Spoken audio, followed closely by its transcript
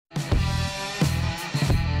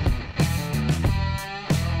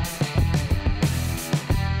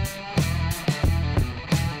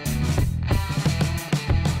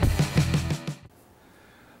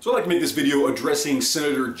make this video addressing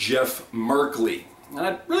Senator Jeff Merkley. And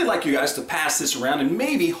I'd really like you guys to pass this around and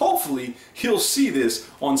maybe, hopefully, he'll see this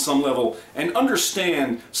on some level and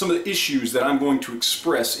understand some of the issues that I'm going to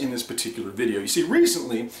express in this particular video. You see,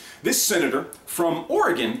 recently, this senator from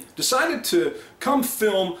Oregon decided to come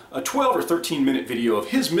film a 12 or 13-minute video of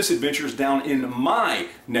his misadventures down in my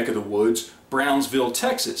neck of the woods, Brownsville,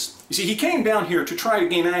 Texas. You see, he came down here to try to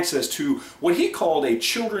gain access to what he called a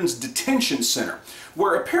children's detention center,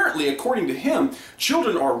 where apparently, according to him,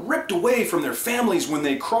 children are ripped away from their families when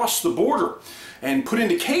they cross the border and put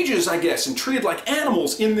into cages, I guess, and treated like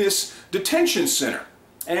animals in this detention center.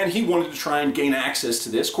 And he wanted to try and gain access to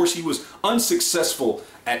this. Of course, he was unsuccessful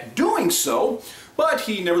at doing so, but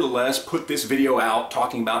he nevertheless put this video out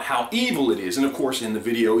talking about how evil it is. And of course, in the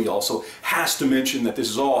video, he also has to mention that this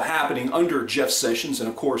is all happening under Jeff Sessions and,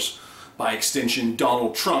 of course, by extension,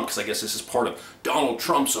 Donald Trump, because I guess this is part of Donald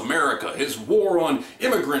Trump's America, his war on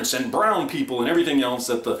immigrants and brown people and everything else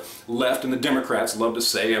that the left and the Democrats love to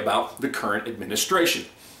say about the current administration.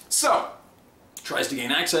 So, tries to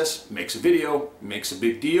gain access, makes a video, makes a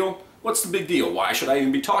big deal. What's the big deal? Why should I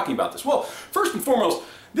even be talking about this? Well, first and foremost,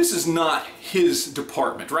 this is not his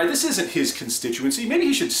department, right? This isn't his constituency. Maybe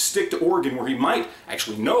he should stick to Oregon where he might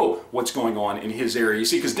actually know what's going on in his area. You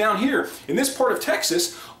see, because down here in this part of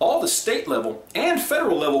Texas, all the state level and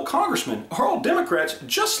federal level congressmen are all Democrats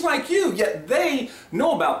just like you, yet they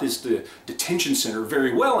know about this detention center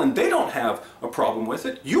very well and they don't have a problem with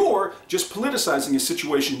it. You're just politicizing a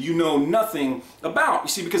situation you know nothing about. You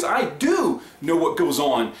see, because I do know what goes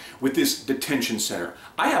on with this detention center.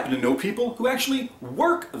 I happen to know people who actually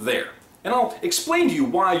work there. And I'll explain to you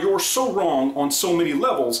why you're so wrong on so many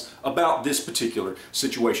levels about this particular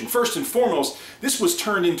situation. First and foremost, this was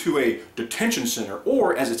turned into a detention center,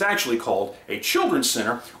 or as it's actually called, a children's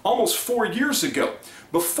center, almost 4 years ago.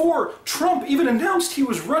 Before Trump even announced he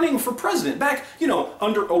was running for president, back,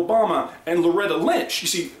 under Obama and Loretta Lynch. You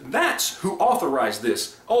see, that's who authorized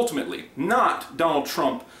this, ultimately, not Donald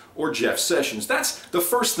Trump or Jeff Sessions. That's the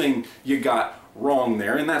first thing you got wrong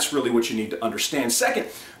there, and that's really what you need to understand. Second,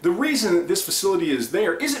 the reason this facility is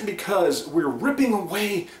there isn't because we're ripping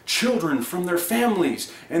away children from their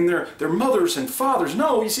families and their mothers and fathers.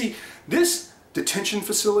 No, you see, this detention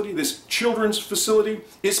facility, this children's facility,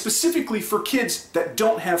 is specifically for kids that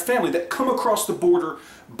don't have family, that come across the border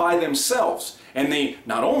by themselves. And they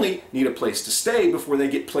not only need a place to stay before they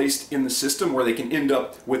get placed in the system where they can end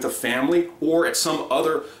up with a family or at some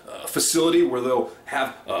other facility where they'll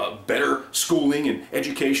have better schooling and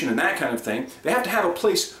education and that kind of thing. They have to have a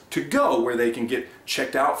place to go where they can get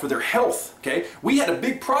checked out for their health, okay? We had a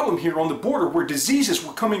big problem here on the border where diseases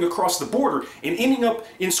were coming across the border and ending up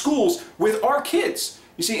in schools with our kids.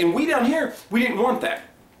 You see, and we down here, we didn't want that.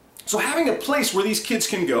 So having a place where these kids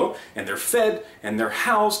can go and they're fed and they're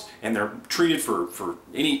housed and they're treated for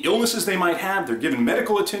any illnesses they might have, they're given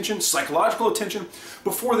medical attention, psychological attention,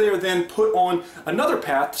 before they are then put on another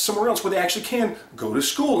path somewhere else where they actually can go to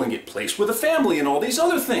school and get placed with a family and all these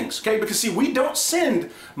other things, okay? Because see, we don't send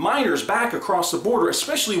minors back across the border,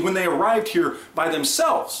 especially when they arrived here by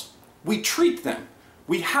themselves. We treat them,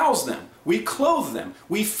 we house them, we clothe them,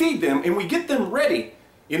 we feed them, and we get them ready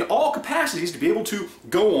in all capacities to be able to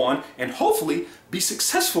go on and hopefully be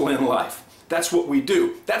successful in life. That's what we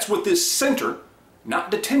do. That's what this center,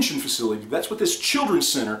 not detention facility, that's what this children's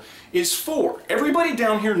center is for. Everybody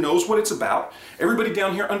down here knows what it's about. Everybody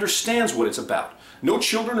down here understands what it's about. No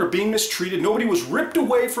children are being mistreated. Nobody was ripped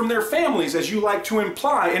away from their families, as you like to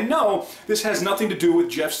imply. And no, this has nothing to do with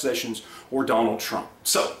Jeff Sessions or Donald Trump.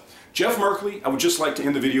 So, Jeff Merkley, I would just like to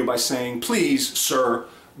end the video by saying, please, sir,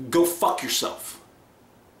 go fuck yourself.